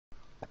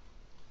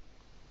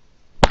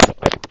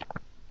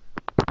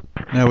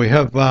Now we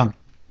have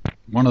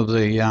one of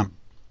the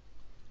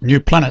new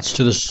planets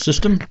to the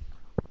system.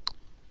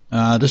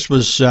 This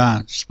was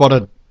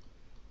spotted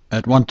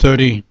at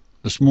 1:30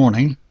 this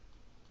morning.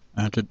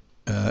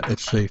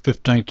 It's the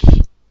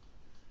 15th,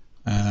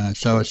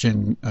 so it's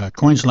in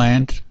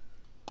Queensland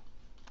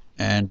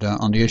and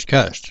on the east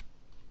coast.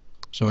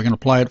 So we're going to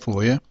play it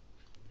for you.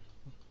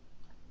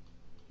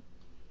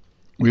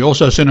 We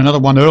also seen another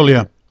one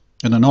earlier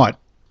in the night,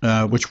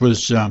 which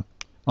was on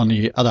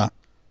the other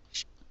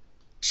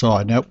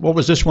side. Now, what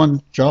was this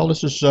one, Joel?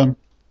 This is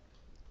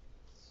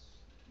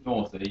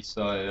northeast.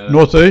 So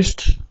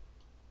northeast.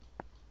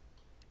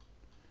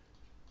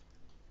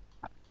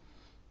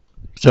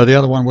 So the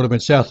other one would have been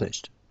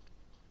southeast.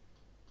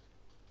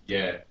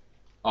 Yeah.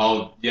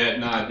 Oh, yeah.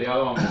 No, the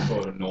other one was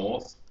sort of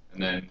north,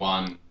 and then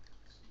one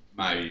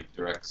maybe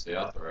direct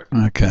south, I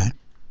reckon. Okay.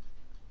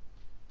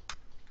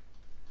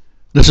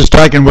 This is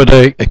taken with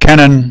a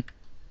Canon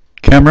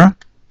camera.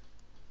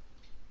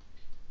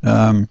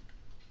 See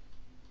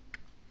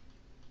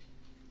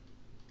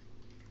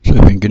if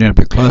we can get in a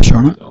bit closer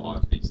on it.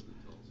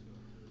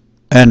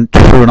 And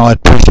through an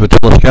eyepiece of a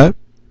telescope.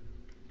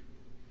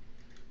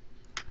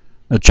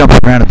 It jumps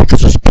around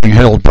because it's being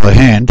held by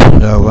hand,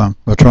 so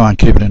we'll try and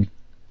keep it in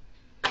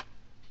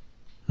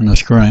the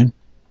screen.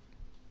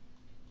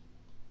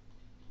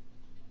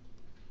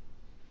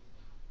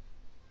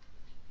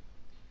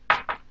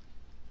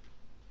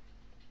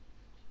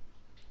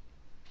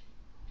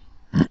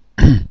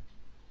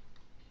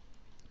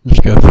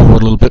 Just go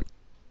forward a little bit.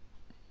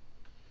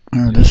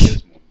 There it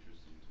is.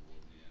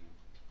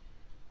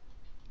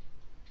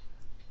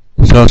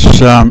 So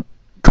it's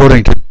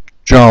according to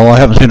Joel, I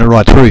haven't seen it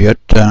right through yet.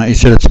 He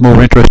said it's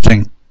more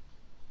interesting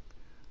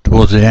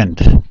towards the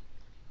end.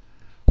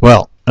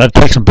 Well, that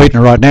takes some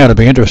beating right now to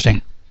be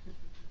interesting.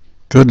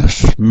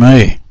 Goodness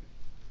me.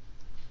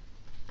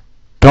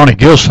 Donnie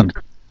Gilson.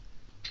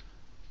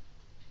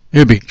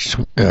 He'll be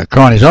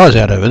crying his eyes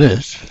out over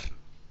this.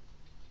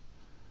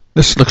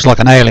 This looks like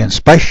an alien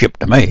spaceship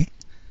to me.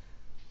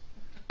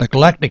 The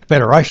Galactic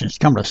Federation's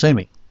come to see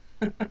me.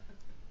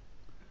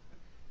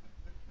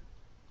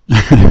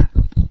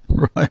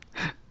 Right.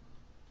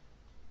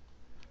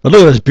 But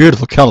look at those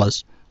beautiful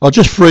colours. I'll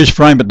just freeze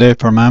frame it there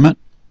for a moment.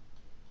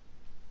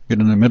 Get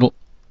in the middle.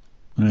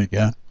 There you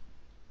go.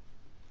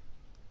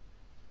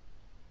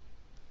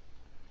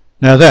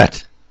 Now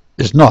that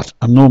is not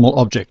a normal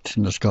object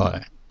in the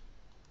sky.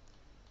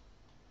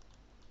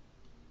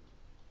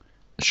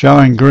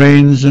 Showing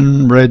greens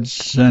and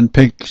reds and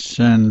pinks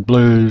and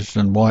blues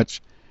and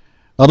whites.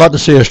 I'd like to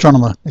see an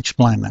astronomer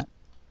explain that.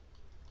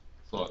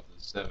 It's like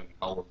the 7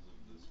 colours of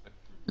the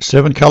spectrum.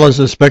 7 colours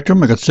of the spectrum.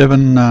 We've got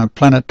 7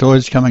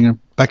 planetoids coming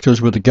back to us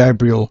with the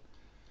Gabriel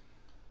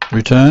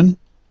return,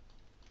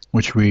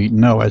 which we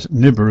know as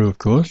Nibiru, of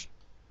course.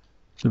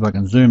 See if I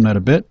can zoom that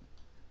a bit.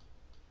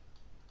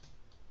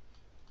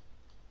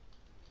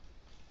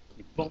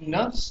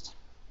 Dust.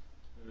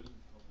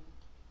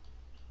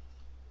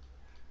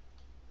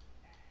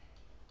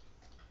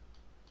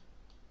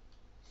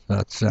 So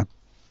it's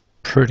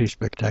pretty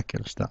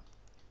spectacular stuff.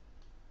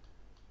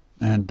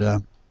 And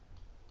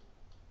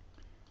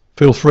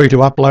feel free to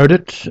upload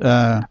it.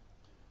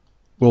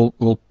 We'll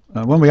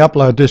when we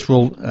upload this,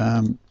 we'll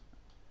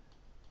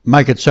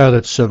make it so that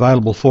it's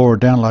available for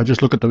download.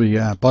 Just look at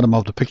the bottom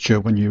of the picture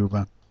when you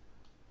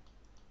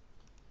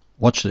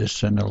watch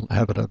this, and it'll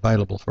have it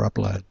available for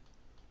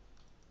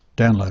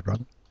download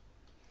rather.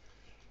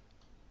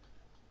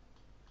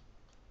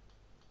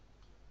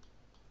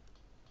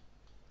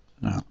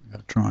 Now, I'm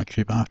going to try and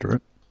keep after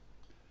it.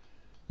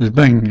 It's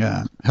being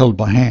held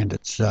by hand.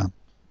 It's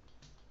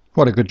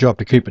quite a good job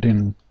to keep it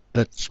in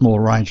that small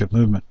range of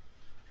movement.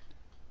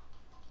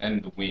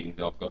 And the wind,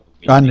 I've got the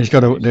wind. And he's got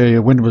the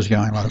wind was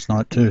going last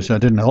night too, so it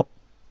didn't help.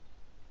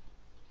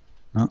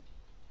 No.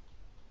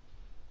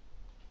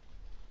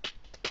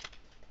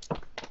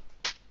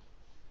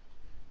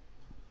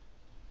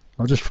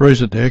 I'll just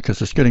freeze it there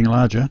because it's getting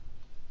larger.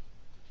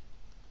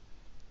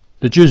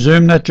 Did you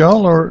zoom that,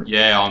 Joel, or?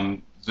 Yeah,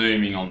 I'm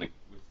zooming on with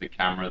the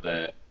camera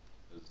there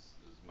as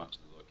much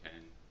as I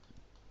can.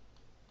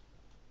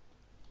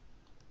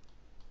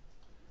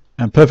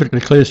 And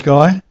perfectly clear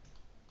sky.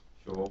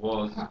 Sure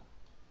was.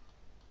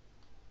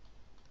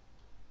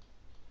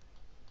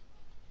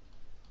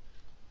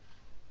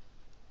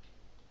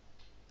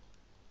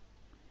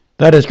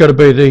 That has got to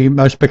be the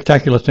most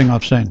spectacular thing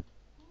I've seen.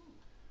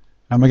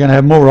 And we're going to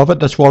have more of it.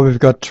 That's why we've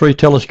got 3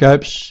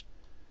 telescopes.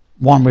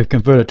 One we've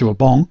converted to a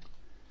bong.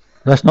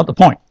 That's not the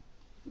point.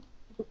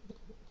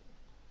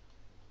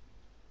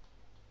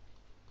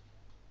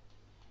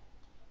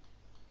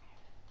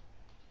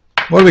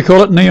 What do we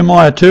call it?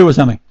 Nehemiah 2 or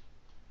something?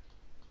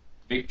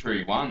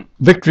 Victory 1.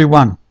 Victory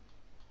 1.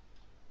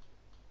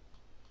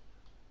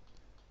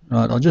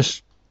 Right, I'll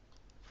just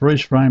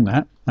freeze frame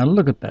that. Now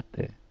look at that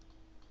there.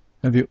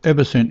 Have you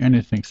ever seen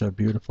anything so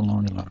beautiful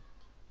on your life?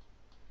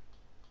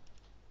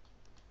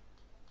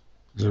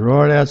 It's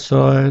right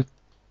outside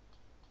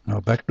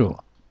our back door.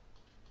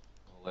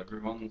 While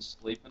everyone's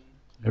sleeping.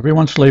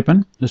 Everyone's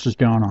sleeping. This is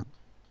going on.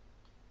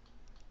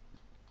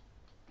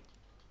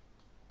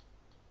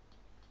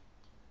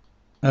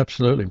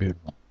 Absolutely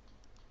beautiful.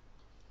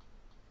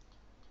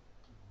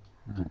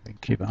 We can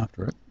keep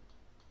after it.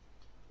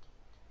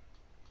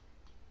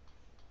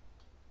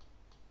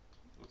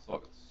 Looks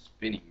like it's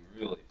spinning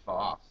really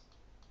fast.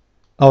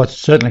 Oh, it's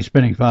certainly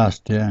spinning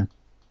fast, yeah.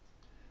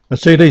 But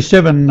see, these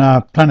 7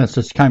 planets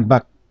that came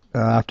back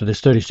after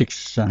this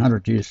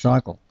 3,600 year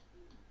cycle,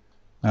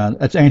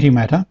 that's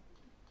antimatter,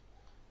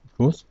 of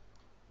course.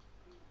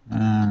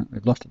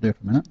 We've lost it there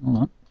for a minute. Hold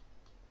on.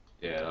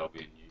 Yeah, that'll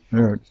be a new shot.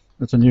 There it is.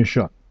 It's a new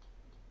shot.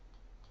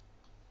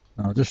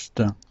 I'll just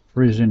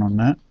freeze in on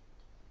that.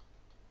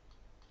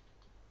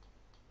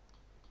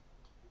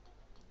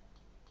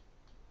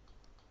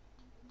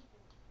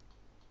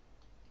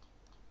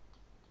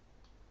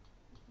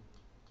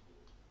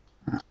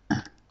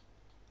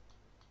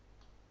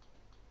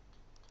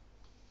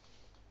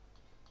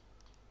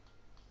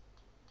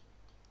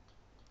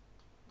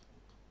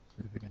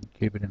 See if we can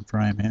keep it in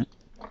frame here.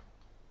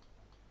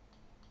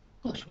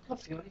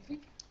 Coffee or anything?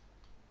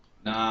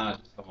 Nah,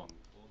 just come on the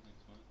floor,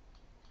 thanks, mate.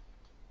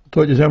 I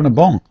thought you was having a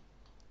bong.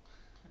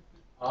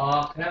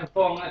 I can have a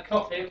bong and a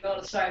coffee at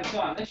the same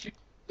time. Unless you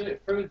do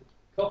it through the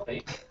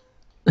coffee.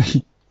 That's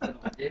an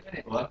idea, isn't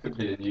it? Well, that could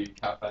be a new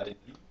cafe.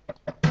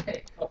 Yeah,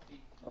 coffee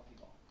bong.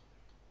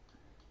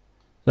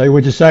 So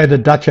would you say the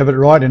Dutch have it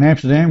right in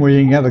Amsterdam, where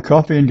you can have a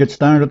coffee and get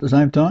stoned at the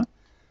same time?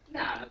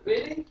 No, not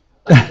really.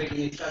 I don't think you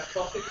need to have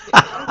coffee.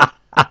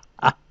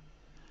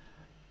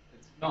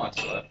 It's nice,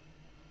 though.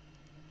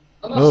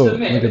 I must Oh,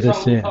 admit, look at every this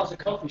time I here. walk past a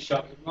coffee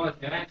shop, it reminds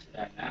me of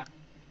Amsterdam now.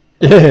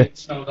 Yeah. It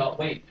smells like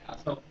weed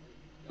now.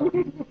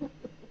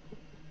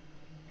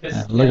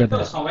 Because Look the at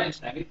first that. time I went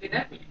to Amsterdam, we didn't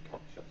have really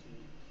coffee shops in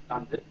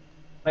London.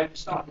 They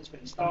started this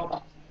when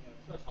Starbucks.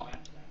 The first time I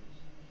went to Amsterdam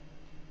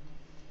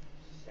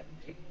was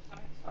 17 or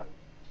something,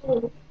 so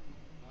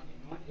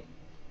 1990.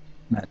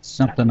 That's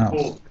something Before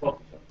else. the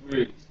coffee shop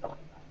really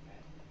started back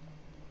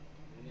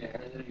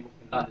then. And then you walk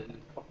in London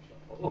and the coffee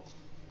shop,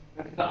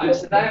 oh,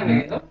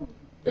 Amsterdam,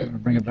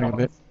 Bring it back a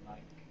bit.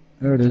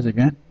 There it is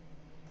again.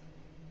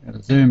 Got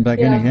to zoom back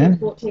in I again.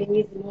 spent 14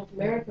 years in North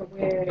America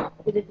where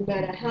it didn't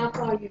matter how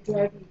far you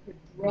drove, you could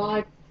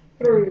drive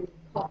through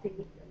coffee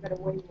no matter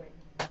where you went.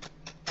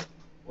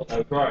 What, they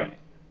were growing it?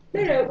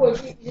 No, well,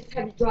 you just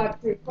had to drive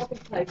through coffee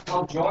places.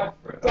 I'll drive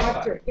through it.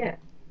 Drive through it, yeah.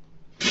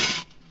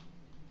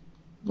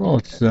 Well,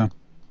 it's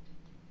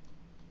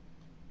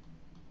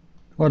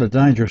quite a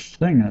dangerous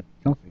thing, that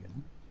coffee, you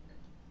know.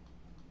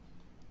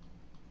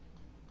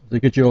 They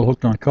get you all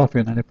hooked on coffee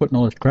and then they're putting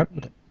all this crap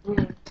with it.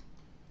 Mm.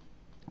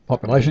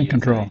 Population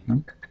control. Huh?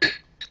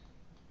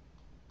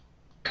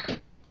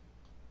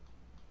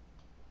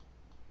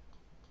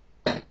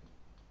 You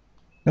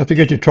have to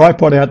get your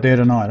tripod out there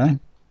tonight, eh?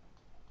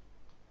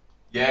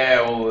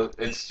 Yeah, well,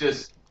 it's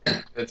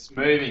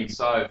moving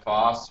so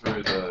fast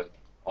through the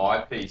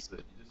eyepiece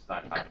that you just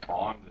don't have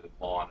time to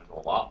line it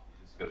all up.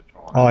 You just got to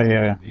try. Oh, And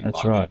yeah, be that's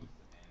lucky right. with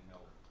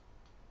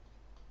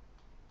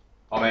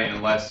the handheld. I mean,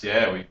 unless we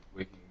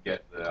can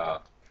get the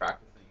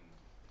tracker thing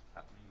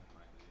happening and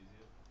make it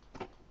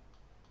easier.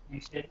 You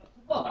said not to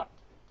bother.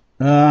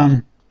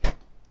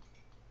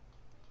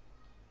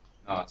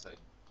 No, I'd say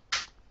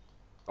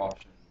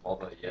gosh and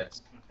bother,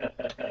 yes.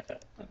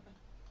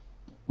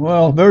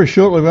 Well, very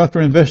shortly we'll have to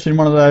invest in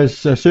one of those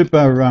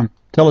super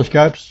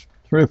telescopes,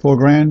 3 or 4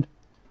 grand,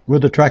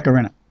 with a tracker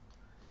in it.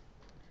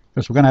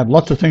 Because we're going to have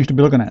lots of things to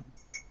be looking at.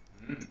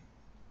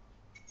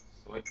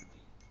 Sweet.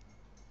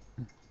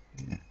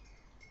 Yeah.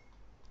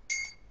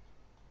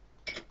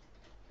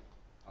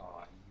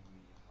 Oh, you give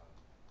me a hug.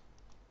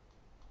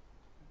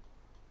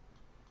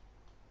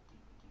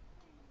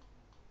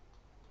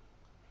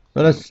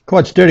 But that's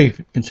quite steady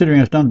considering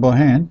it's done by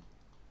hand.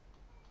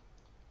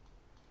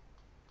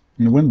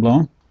 And the wind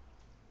blowing.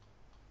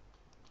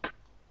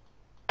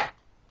 Go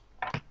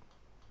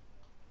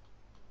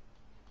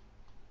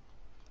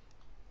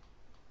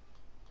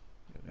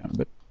down a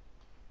bit.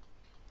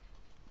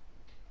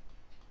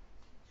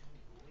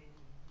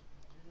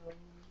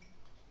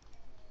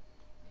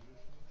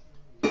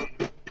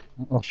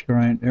 Off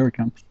screen. There it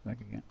comes.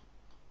 Back again.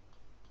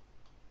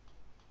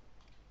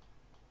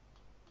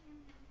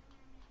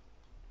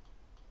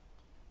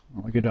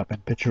 I'll get up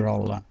and picture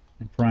in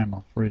frame.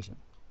 I'll freeze it.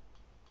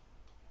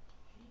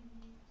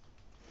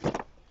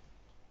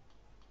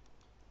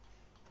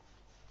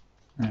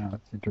 Yeah,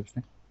 that's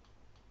interesting.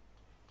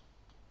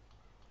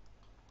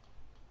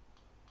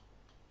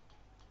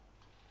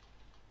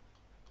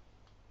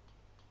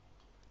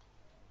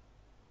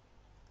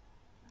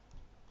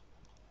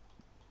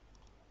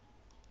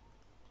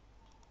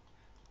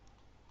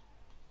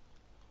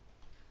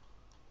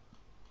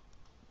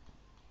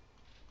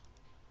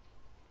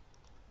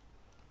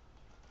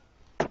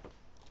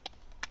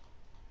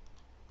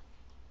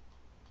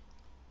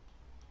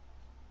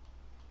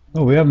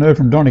 Well, we haven't heard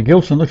from Donnie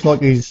Gilson. Looks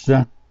like his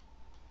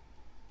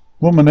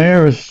woman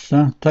there has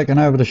taken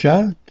over the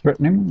show,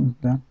 threatening him.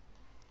 And,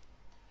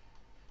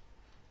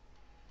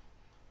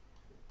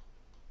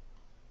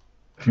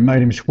 she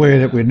made him swear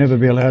that we'd never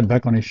be allowed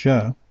back on his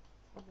show.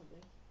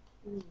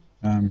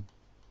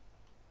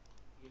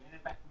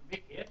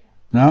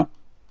 No,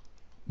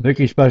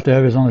 Vicky's supposed to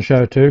have us on the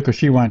show too, because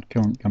she won't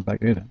come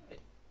back either.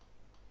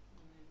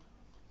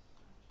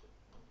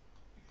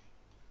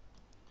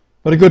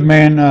 But a good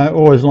man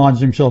always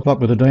lines himself up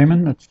with a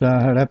demon. That's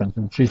how it happens,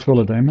 and she's full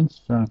of demons.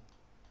 So.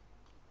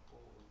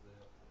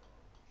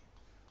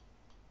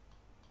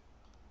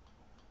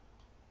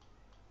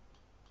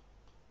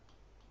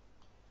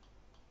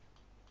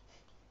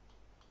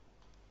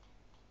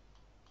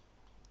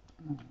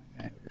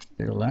 Okay, just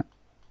steal that.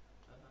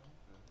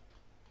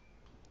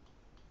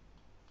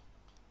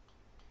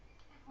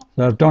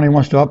 So if Donnie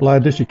wants to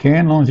upload this, he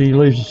can, as long as he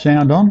leaves the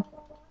sound on.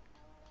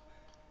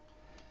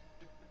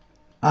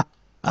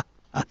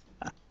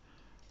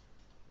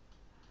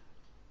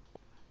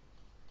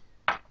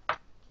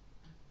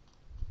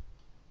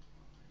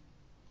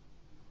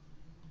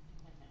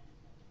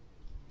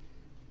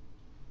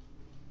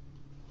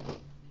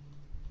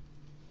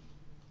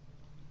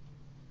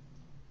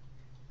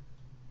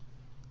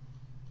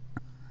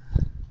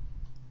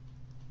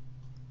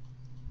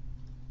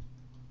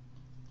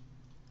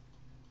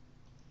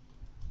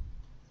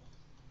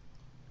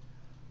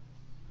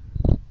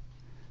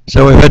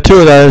 So we've had two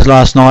of those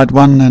last night,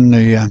 one in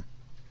the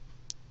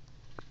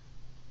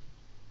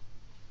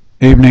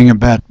evening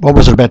about, what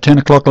was it, about 10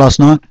 o'clock last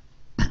night?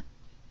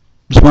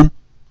 This one?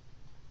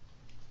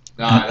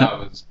 No, that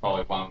was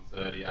probably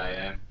 1:30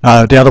 a.m.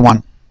 The other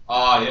one.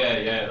 Oh,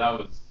 yeah, that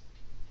was...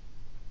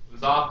 It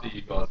was after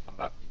you guys come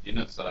back from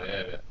dinner, so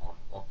yeah, about 9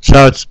 o'clock.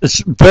 So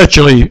it's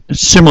virtually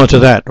similar to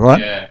that, right?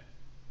 Yeah.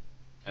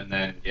 And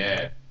then,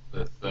 yeah,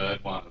 the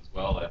third one as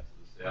well, out to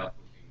the south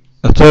looking...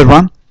 The third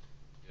one?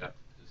 Yeah,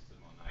 just to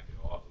my naked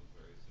eye, it was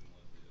very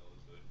similar to the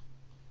other two.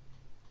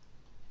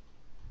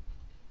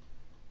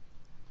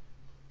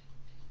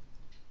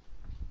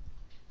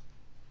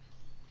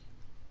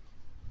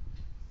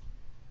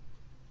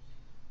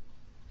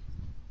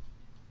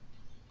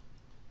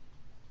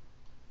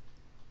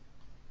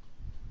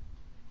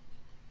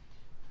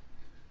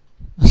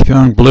 It's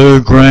going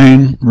blue,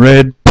 green,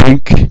 red,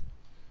 pink,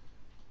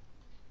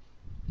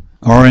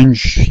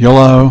 orange,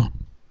 yellow.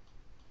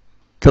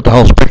 Got the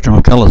whole spectrum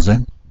of colours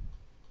there.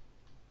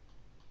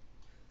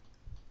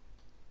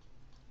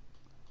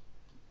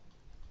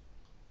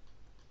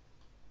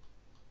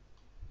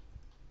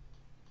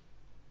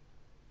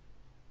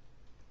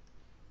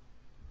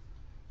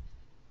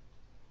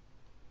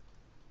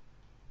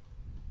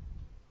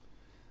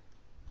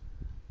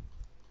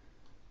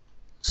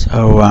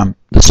 So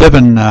the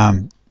seven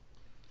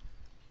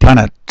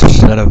planets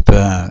that have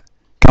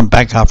come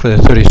back after their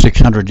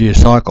 3,600-year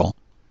cycle,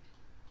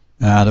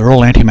 they're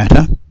all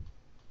antimatter,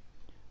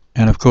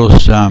 and of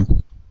course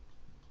the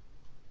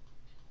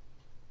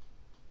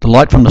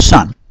light from the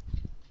sun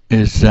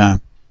is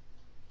from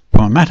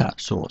a matter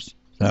source.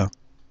 So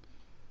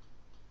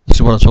this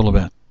is what it's all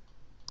about.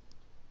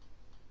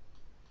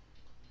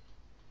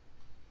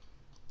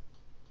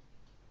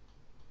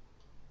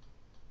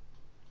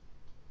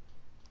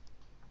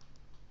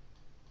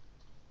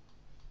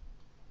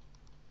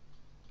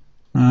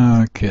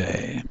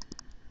 Okay.